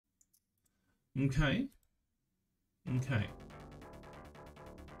Okay. Okay.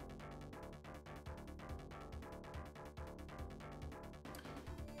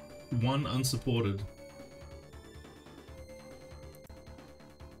 One unsupported.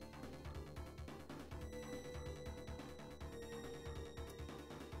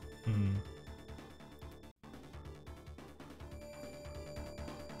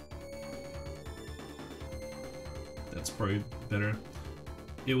 That's probably better.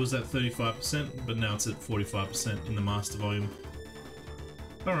 It was at 35%, but now it's at 45% in the master volume.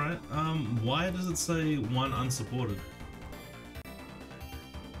 Alright, why does it say one unsupported?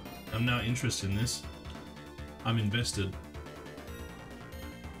 I'm now interested in this. I'm invested.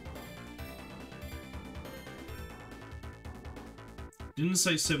 Didn't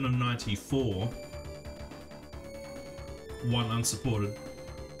say 7 of 94. One unsupported.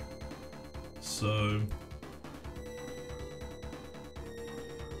 So...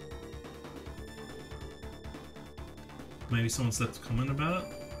 maybe someone's left a comment about it?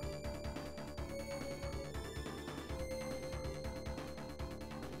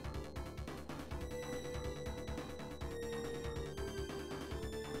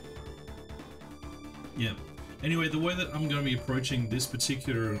 Yeah. Anyway, the way that I'm going to be approaching this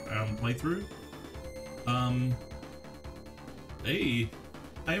particular playthrough, hey,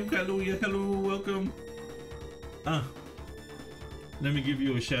 I am Kaluya, hello, welcome. Let me give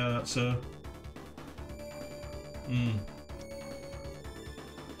you a shout out, sir.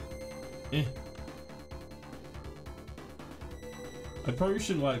 I probably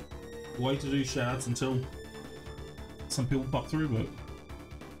should like wait to do shout outs until some people pop through, but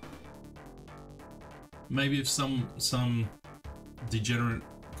maybe if some degenerate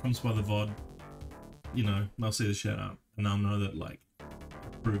comes by the VOD, you know, they'll see the shout out and they'll know that like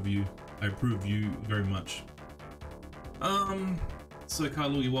I approve you very much. So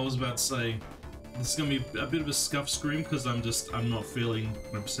Carl, what I was about to say, this is gonna be a bit of a scuff scream because I'm not feeling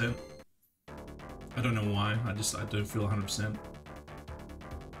 100%. I don't know why, I don't feel 100%.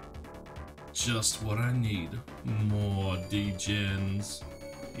 Just what I need. More degens.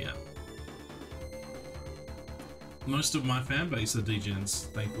 Yeah. Most of my fan base are degens,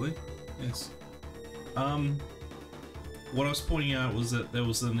 thankfully. Yes. What I was pointing out was that there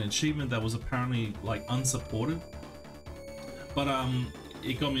was an achievement that was apparently like unsupported, but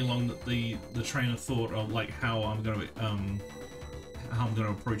it got me along the train of thought of like how I'm gonna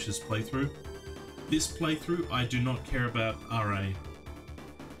approach this playthrough. This playthrough, I do not care about RA.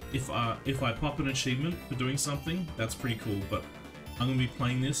 If I pop an achievement for doing something, that's pretty cool, but I'm gonna be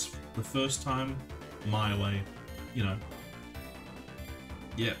playing this the first time my way, you know.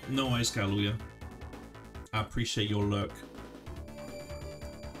 Yeah, no worries, Kaluya. I appreciate your lurk.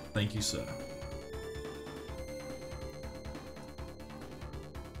 Thank you, sir.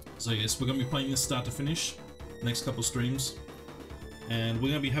 So yes, we're gonna be playing this start to finish, next couple streams, and we're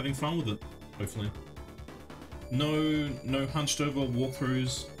gonna be having fun with it, hopefully. No hunched over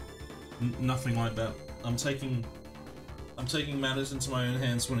walkthroughs, nothing like that. I'm taking matters into my own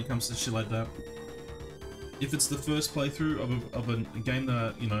hands when it comes to shit like that. If it's the first playthrough of a game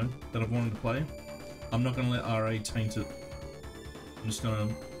that that I've wanted to play, I'm not gonna let RA taint it. I'm just gonna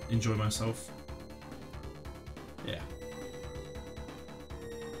enjoy myself. Yeah.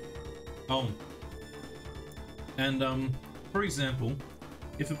 Oh. And for example,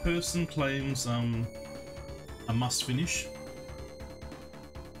 if a person claims a must finish,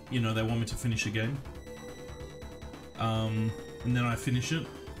 they want me to finish a game, and then I finish it,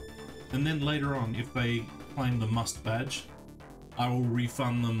 and then later on, if they claim the must badge, I will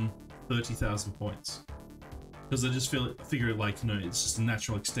refund them 30,000 points, because I just figure it like it's just a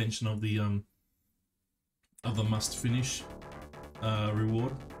natural extension of the must finish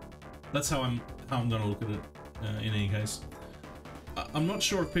reward. That's how I'm gonna look at it in any case. I'm not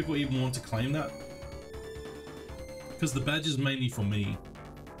sure if people even want to claim that, because the badge is mainly for me,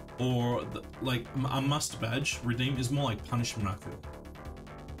 or like a must badge redeem is more like punishment, I feel.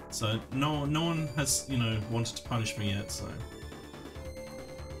 So no one has wanted to punish me yet, so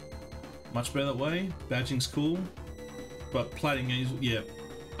much better that way. Badging's cool, but plating games, yeah,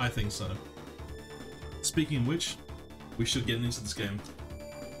 I think so. Speaking of which, we should get into this game.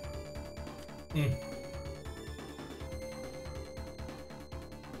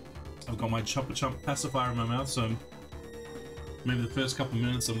 I've got my chopper chomp pacifier in my mouth, so maybe the first couple of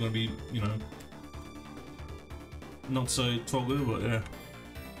minutes I'm gonna be, not so talkative, but yeah.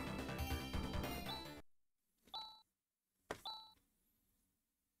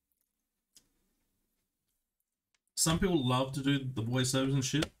 Some people love to do the voiceovers and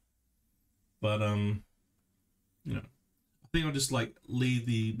shit, but think I'll just like leave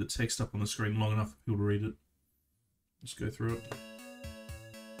the text up on the screen long enough for people to read it. Just go through it.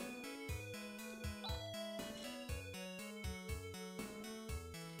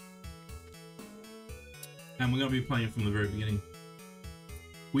 And we're going to be playing from the very beginning.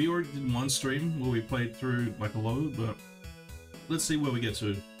 We already did one stream where we played through like a lot of it, but let's see where we get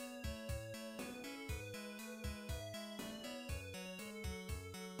to.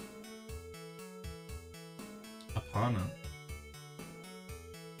 A partner.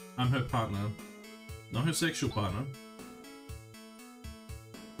 I'm her partner. Not her sexual partner.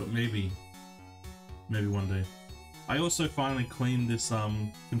 But maybe one day. I also finally cleaned this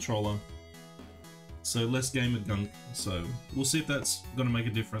controller. So less gamer gunk, so we'll see if that's gonna make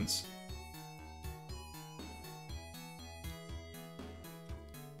a difference.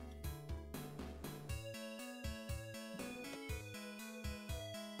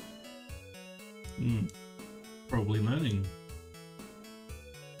 Probably learning.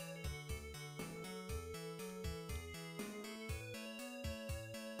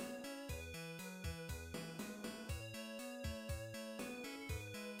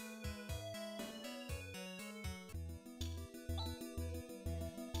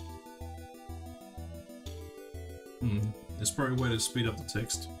 There's probably a way to speed up the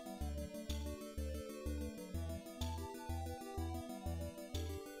text.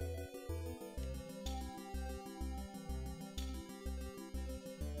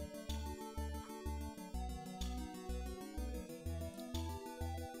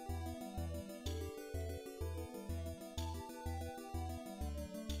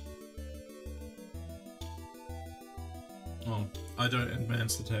 Oh, I don't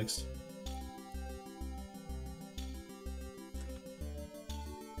advance the text.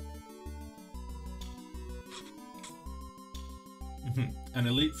 An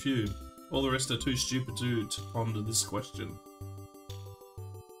elite few. All the rest are too stupid to ponder this question.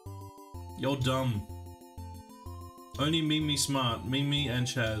 You're dumb. Only Mimi smart. Mimi and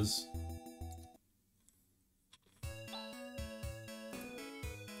Chaz.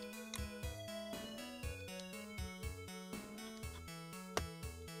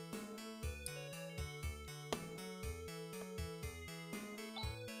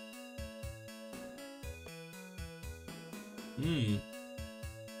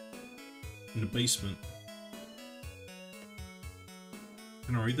 In the basement.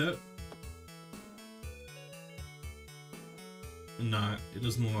 Can I read that? No, it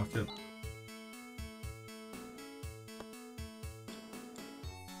doesn't look like it.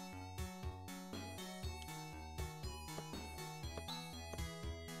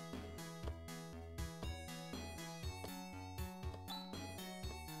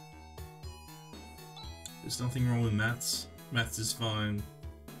 There's nothing wrong with maths. Maths is fine.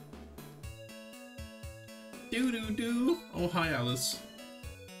 Do. Oh, hi, Alice.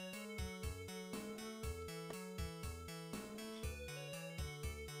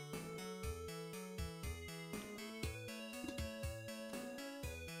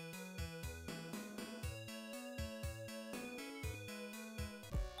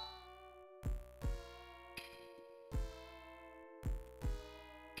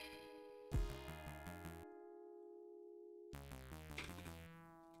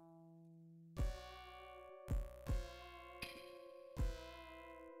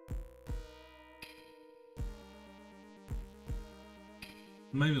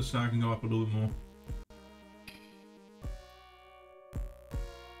 Maybe the star can go up a little bit more.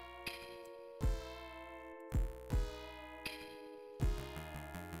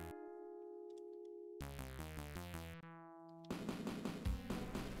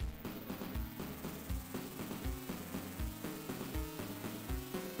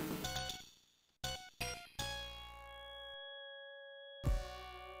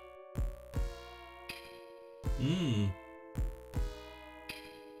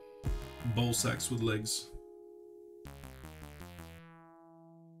 Ball sacks with legs.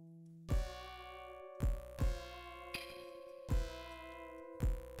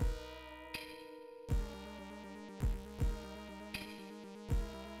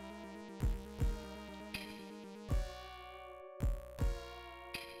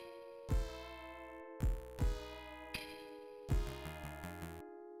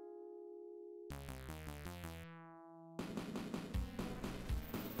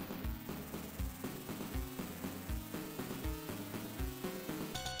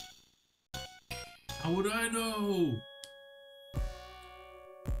 How would I know?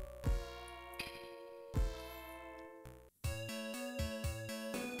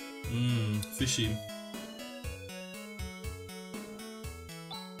 Fishy.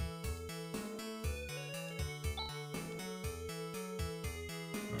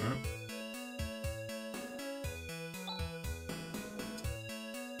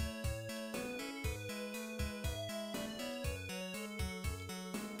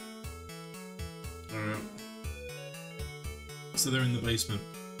 So they're in the basement.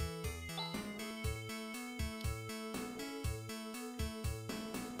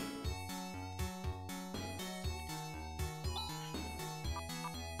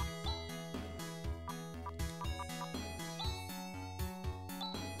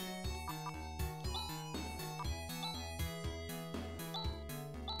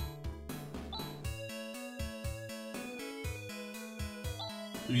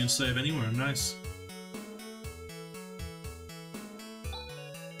 You can save anywhere, nice.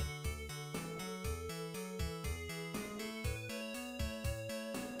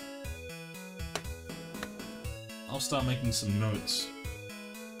 I'll start making some notes.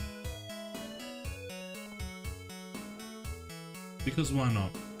 Because why not?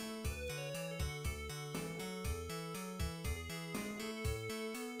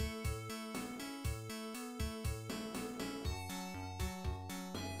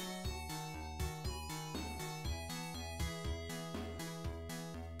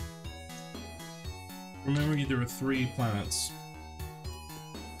 Remembering there are 3 planets.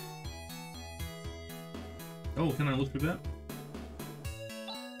 Oh, can I look through that?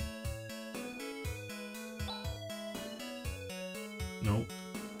 Nope.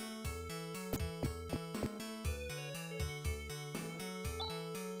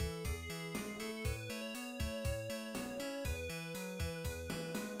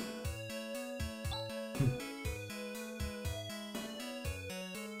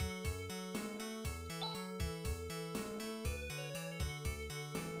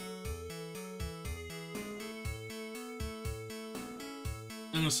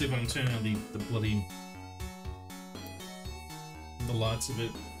 I'm gonna see if I can turn on the bloody the lights a bit.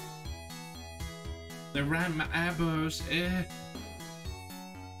 They ran my elbows. Eh.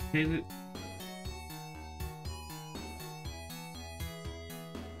 Hate it.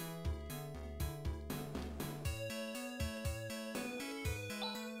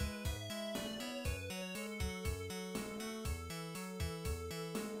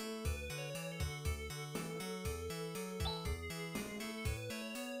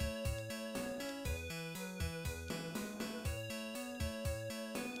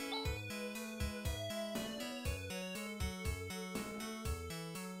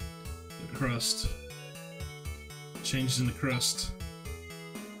 Crust. Changes in the crust.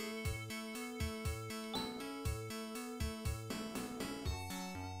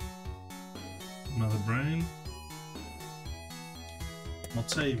 Mother brain.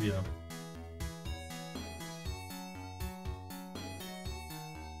 Maltavia.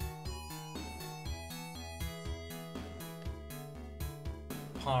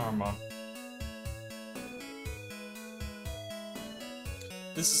 Parma.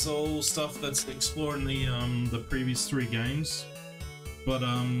 This is all stuff that's explored in the previous 3 games, but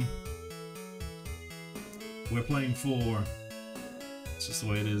we're playing 4. It's just the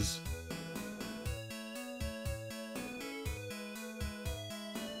way it is.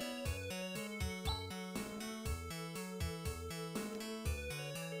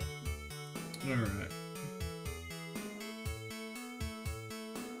 All right.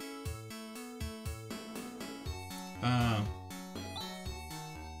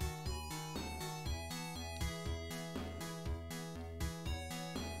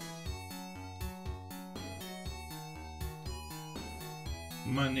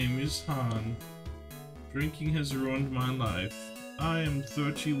 My name is Han. Drinking has ruined my life. I am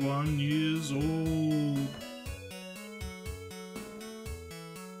 31 years old.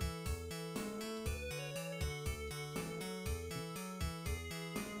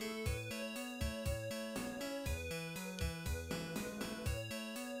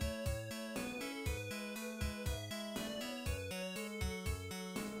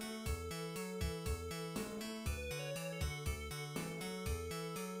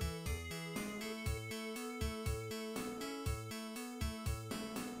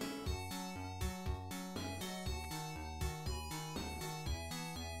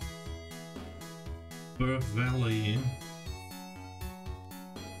 Birth Valley.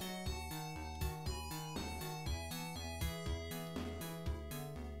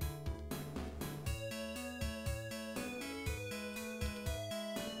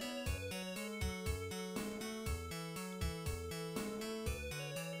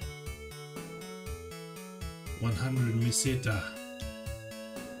 $100 meseta.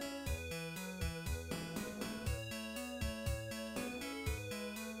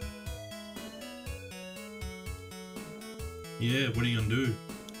 Yeah, what are you gonna do?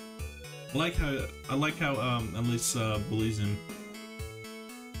 I like how Alyssa bullies him.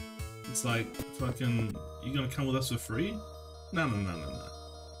 It's like, fucking, you gonna come with us for free? No. No.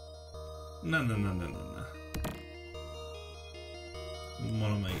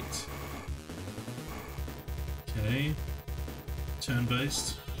 monomate. Okay.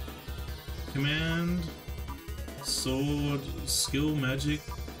 Turn-based. Command. Sword. Skill. Magic.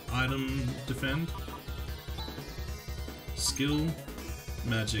 Item. Defend. Skill.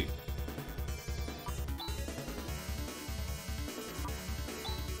 Magic.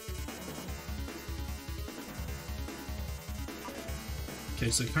 Okay,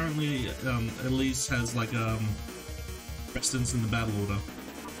 so currently Elise has like precedence in the battle order.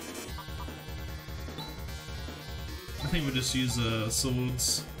 I think we'll just use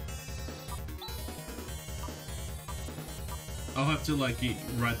swords. I'll have to like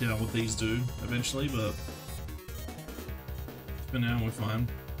write down what these do eventually, but for now we're fine.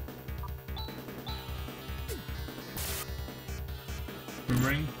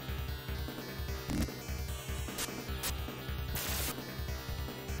 Boomerang.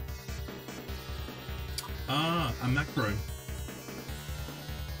 Ah, a macro.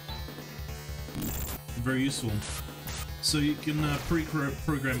 Very useful. So you can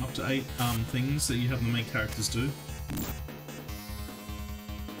pre-program up to 8 things that you have the main characters do.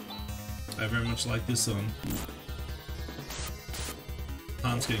 I very much like this one.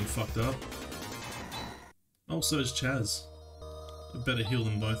 Han's getting fucked up. Oh, so is Chaz. I better heal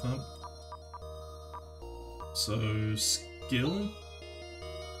them both up. So, skill.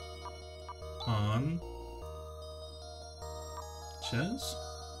 Han. Chaz?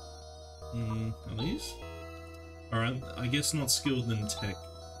 At least? Alright, I guess not skilled then tech.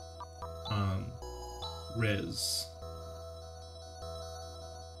 Res.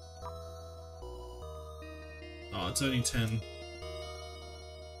 Oh, it's only 10.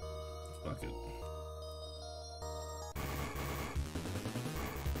 Fuck it.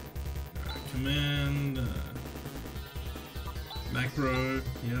 Alright, command. Macro,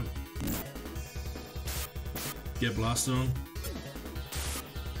 yep. Get blasted on.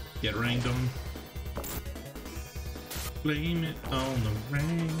 Get rained on. Blame it on the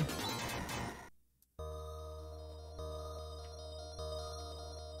rain.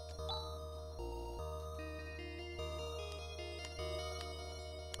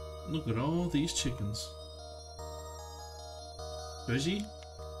 Look at all these chickens. Veggie?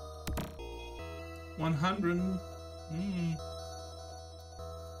 100.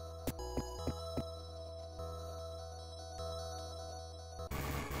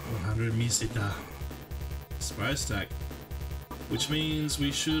 100 Misita. Spy stack. Which means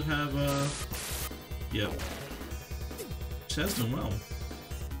we should have yep. Chaz doing well.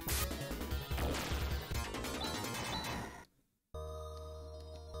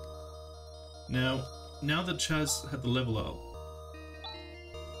 Now that Chaz had the level up.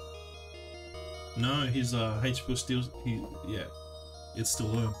 No, his HP still yeah. It's still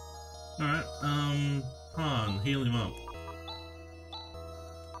low. Alright, Han, heal him up.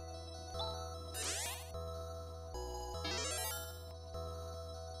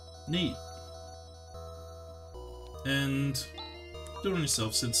 Neat. And do it on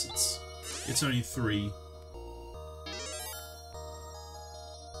yourself since it's only 3.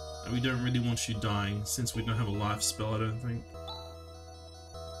 And we don't really want you dying since we don't have a life spell, I don't think.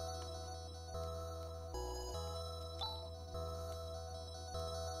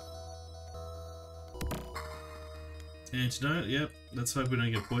 Antidote, yep. Let's hope we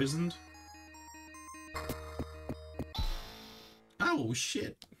don't get poisoned. Oh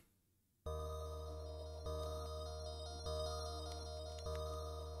shit.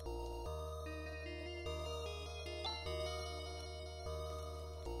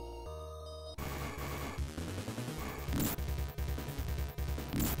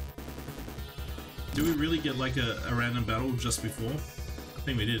 Did we really get like a random battle just before? I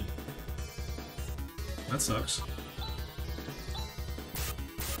think we did. That sucks.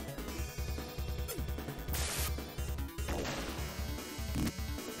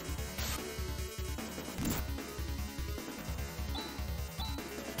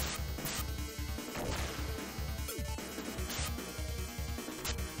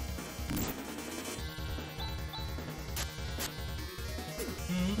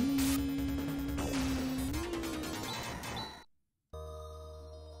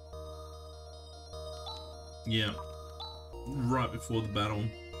 Yeah, right before the battle.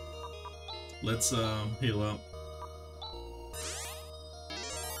 Let's heal up.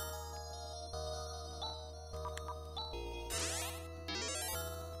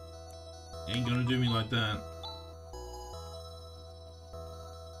 Ain't gonna do me like that.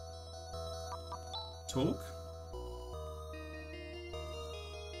 Talk?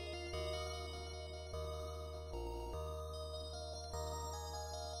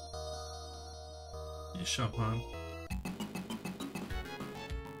 Yeah, sharp on.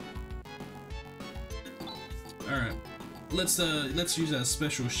 Alright. Let's use our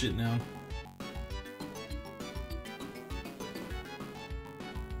special shit now.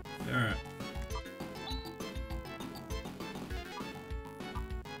 Alright.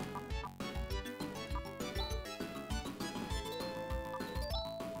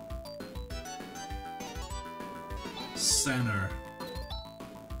 Center.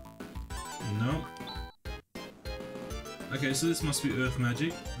 Nope. Okay, so this must be earth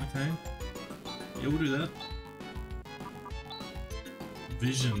magic. Okay. Yeah, we'll do that.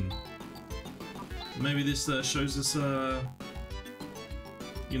 Vision. Maybe this shows us,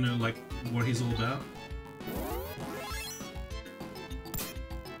 you know, like, what he's all about.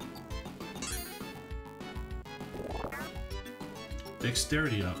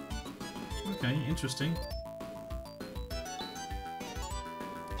 Dexterity up. Okay, interesting.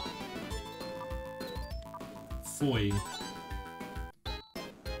 Foy.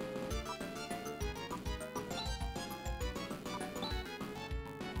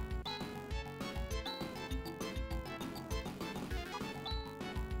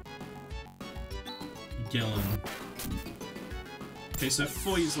 Gallon. Okay, so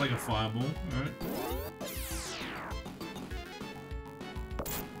Foy is like a fireball, alright.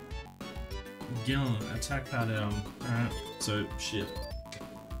 Gallon, attack power down. Alright, so shit.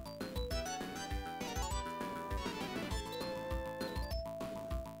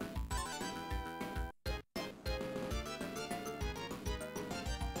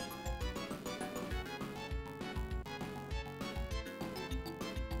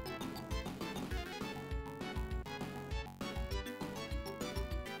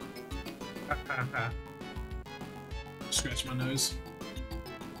 Scratch my nose.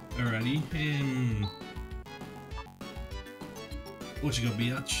 Alrighty, what you got,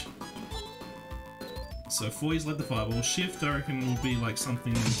 biatch? So Foy's like the fireball. Shift, I reckon, will be like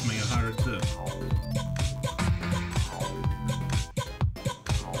something to make it harder to.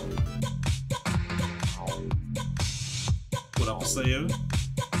 What up, Asayo?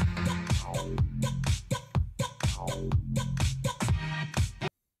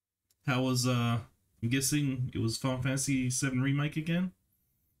 How was I'm guessing it was Final Fantasy VII Remake again?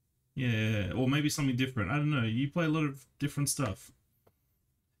 Yeah, or maybe something different. I don't know. You play a lot of different stuff.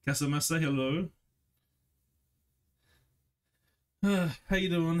 Kasamasa, hello. How you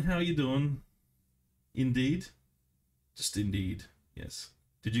doing? How you doing? Indeed. Just indeed. Yes.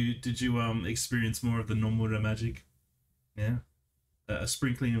 Did you experience more of the Nomura magic? Yeah. A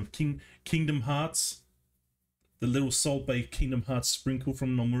sprinkling of Kingdom Hearts. The little salt-baked Kingdom Hearts sprinkle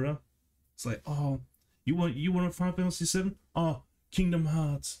from Nomura. It's like, oh, you want a Final Fantasy VII? Oh, Kingdom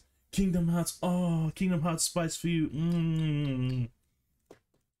Hearts. Kingdom Hearts. Oh, Kingdom Hearts spice for you.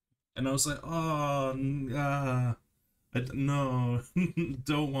 And I was like, oh, no,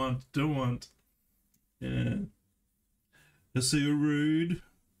 don't want. Yeah. That's so rude.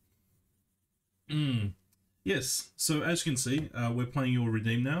 Yes. So as you can see, we're playing your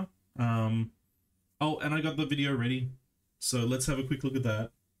Redeem now. Oh, and I got the video ready. So let's have a quick look at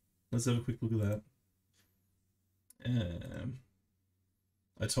that.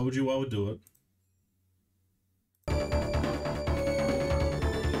 I told you I would do it. We'll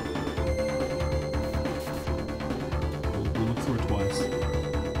look through it twice.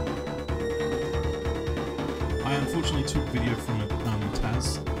 I unfortunately took video from it,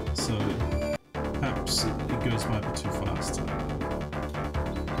 Taz, so perhaps it goes by a bit too fast.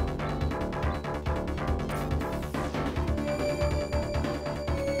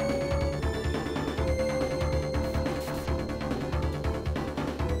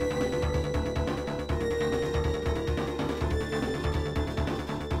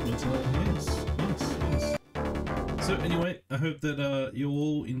 So anyway, I hope that you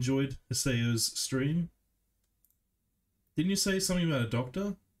all enjoyed Haseo's stream. Didn't you say something about a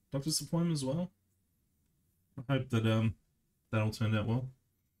doctor's appointment as well? I hope that that all turned out well.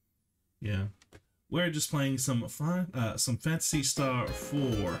 Yeah, we're just playing some Phantasy Star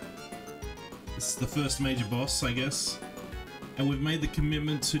IV. This is the first major boss, I guess, and we've made the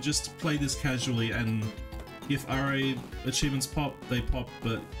commitment to just play this casually. And if RA achievements pop, they pop.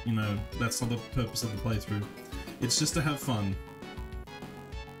 But you know, that's not the purpose of the playthrough. It's just to have fun.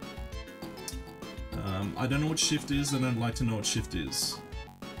 I don't know what shift is, and I'd like to know what shift is.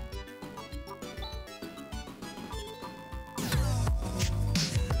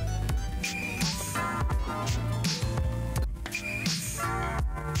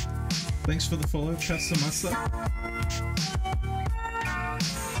 Thanks for the follow, Kasamasa.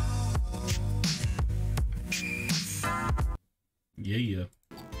 Yeah.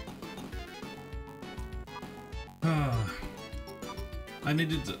 I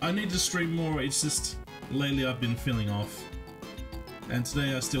need to stream more. It's just lately I've been feeling off. And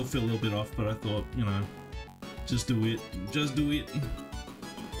today I still feel a little bit off, but I thought, you know, just do it. Just do it.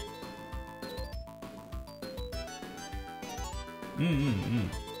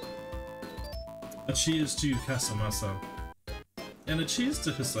 A cheers to Casamasa. And a cheers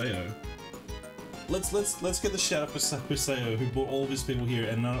to Hiseo. Let's get the shout out for Hiseo, who brought all of his people here,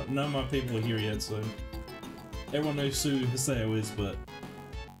 and none of my people are here yet, so everyone knows who Hiseo is, but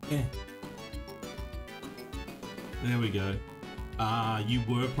yeah. There we go. Ah, you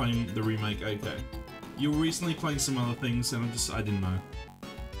were playing the remake, okay. You were recently playing some other things, and I didn't know.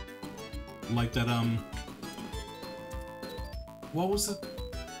 Like that, what was it?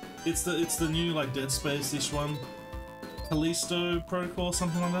 It's the new, like, Dead Space-ish one. Callisto Protocol,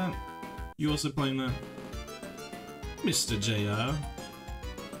 something like that? You also playing that? Mr. JR.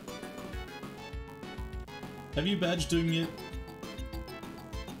 Have you badged Doom yet?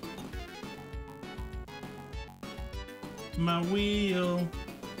 My wheel.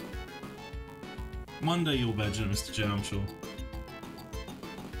 One day you'll badge it, Mr. J, I'm sure.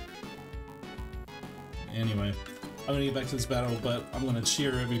 Anyway, I'm gonna get back to this battle, but I'm gonna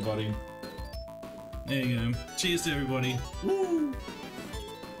cheer everybody. There you go. Cheers to everybody. Woo!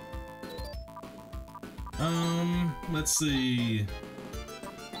 Let's see.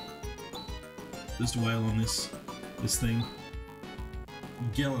 Just wail on this thing.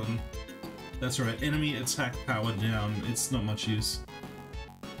 Gillen. That's right, enemy attack power down. It's not much use.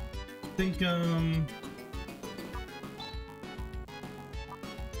 I think, oh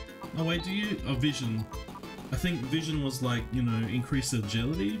wait, do you? Oh, vision. I think vision was like, you know, increased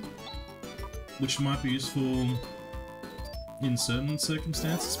agility, which might be useful in certain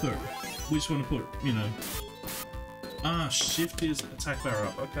circumstances, but we just want to put, you know... Ah, shift is attack power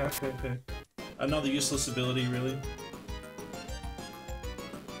up. Okay. Another useless ability, really.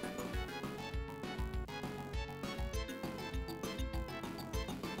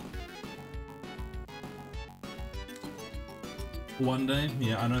 One day?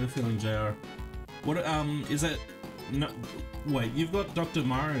 Yeah, I know the feeling, JR. What, is that... No, wait, you've got Dr.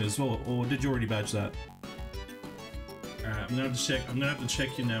 Mario as well, or did you already badge that? Alright, I'm gonna have to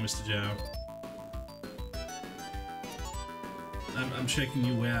check you now, Mr. JR. I'm checking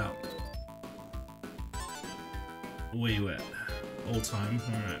you out. Where you at? All time,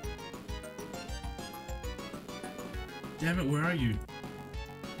 alright. Damn it, where are you?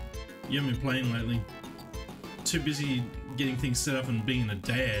 You haven't been playing lately. Too busy getting things set up and being a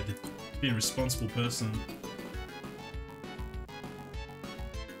dad, being a responsible person.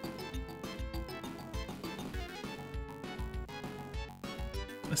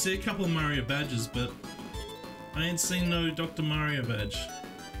 I see a couple of Mario badges, but I ain't seen no Dr. Mario badge.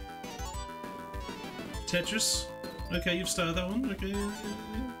 Tetris? Okay, you've started that one, okay.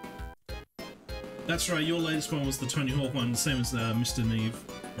 That's right, your latest one was the Tony Hawk one, same as Mr. Neve.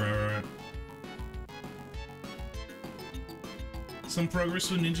 Right. Some progress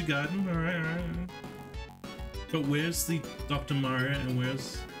with Ninja Gaiden, alright. But where's the Dr. Mario and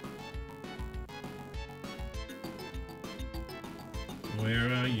where's...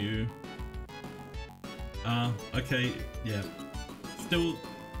 Where are you? Okay, yeah. Still...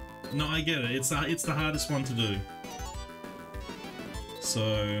 No, I get it, it's the hardest one to do.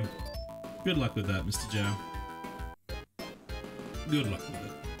 So... Good luck with that, Mr. Jow. Good luck with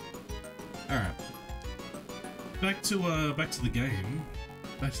it. Alright. Back to the game.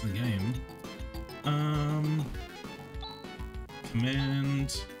 Back to the game.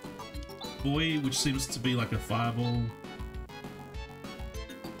 Command boy, which seems to be like a fireball.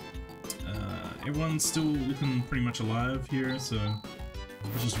 Everyone's still looking pretty much alive here, so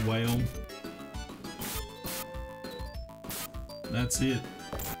we'll just wail. That's it.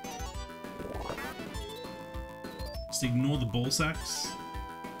 Just ignore the ball sacks.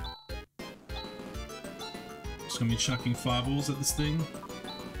 Just gonna be chucking fireballs at this thing.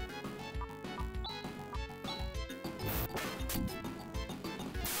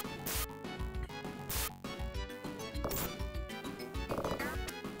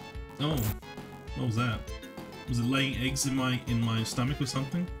 Oh, what was that? Was it laying eggs in my stomach or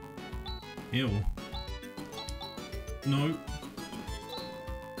something? Ew. No.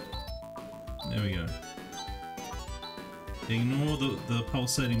 There we go. Ignore the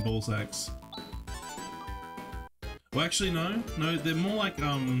pulsating ball sacks. Well, actually, no, they're more like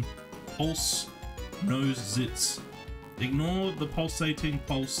pulse nose zits. Ignore the pulsating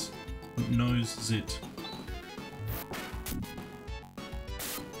pulse nose zit.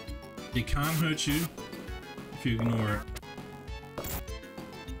 It can't hurt you if you ignore it.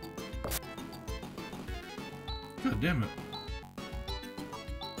 God damn it.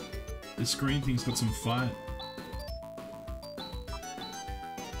 This green thing's got some fight.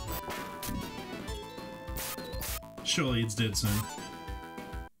 Surely it's dead soon.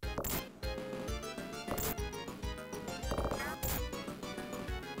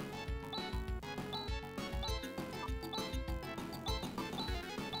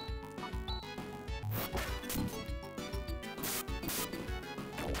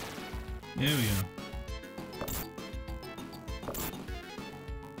 There we go.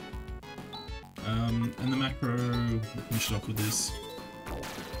 And the macro, we'll finish it off with this.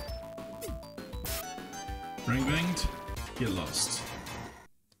 Ring banged, get lost.